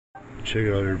Check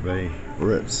it out, everybody.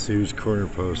 We're at Sue's Corner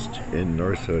Post in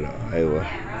Northwood, Iowa.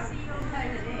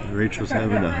 Rachel's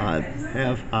having a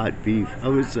half-hot beef.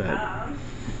 How is that?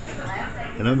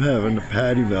 And I'm having a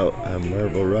patty melt on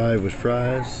marble rye with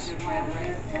fries.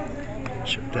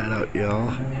 Check that out,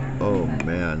 y'all. Oh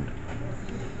man.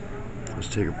 Let's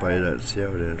take a bite of that and see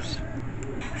how it is.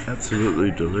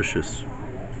 Absolutely delicious.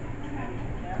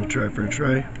 You try for a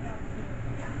try.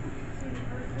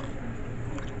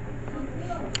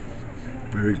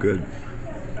 Very good.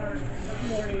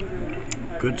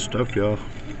 Good stuff, y'all.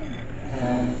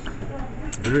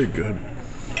 Very good.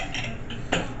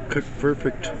 Cooked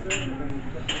perfect.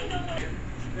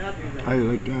 I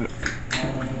like that.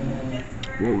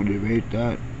 What would you rate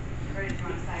that?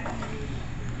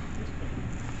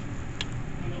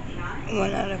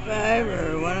 1 out of 5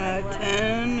 or 1 out of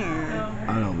 10 or?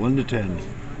 I don't know, 1 to 10.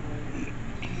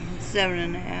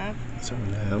 7.5.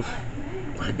 7.5.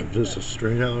 I give this a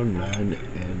straight out 9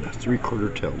 and a 3/4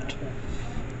 tilt.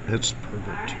 It's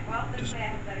perfect. Just,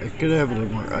 I could have a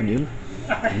little more onion,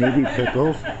 maybe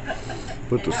pickle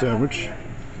with the sandwich.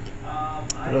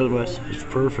 But otherwise, it's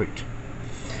perfect.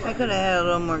 I could have had a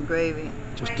little more gravy.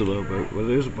 Just a little bit. Well,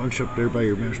 there's a bunch up there by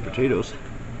your mashed potatoes.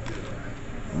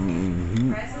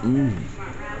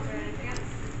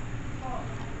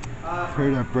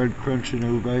 Hear that bread crunching,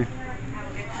 everybody?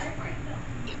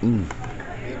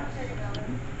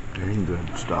 Dang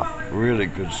good stuff. Really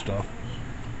good stuff.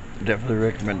 Definitely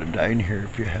recommend to dine here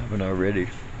if you haven't already.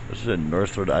 This is in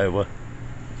Northwood, Iowa.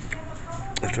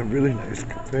 It's a really nice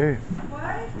cafe.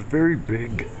 It's very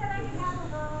big.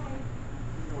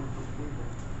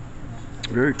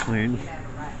 Very clean.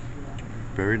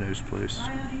 Very nice place.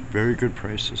 Very good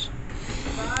prices.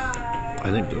 I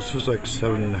think this was like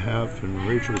 7.5 and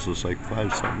Rachel's was like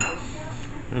 5 something.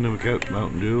 And then we got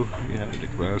Mountain Dew. Yeah, the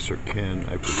glass or can.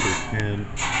 I prefer can.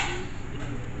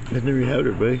 And there you have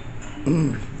it, everybody.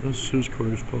 This is Sue's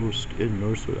Corner Post in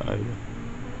Northwood, Iowa.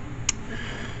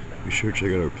 Be sure to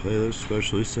check out our playlist,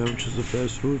 especially sandwiches and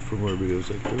fast food, for more videos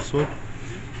like this one.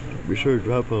 Be sure to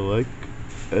drop a like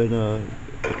and a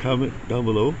comment down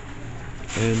below.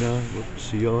 And we'll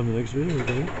see y'all in the next video,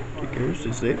 everybody. Take care,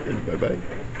 stay safe, and bye-bye.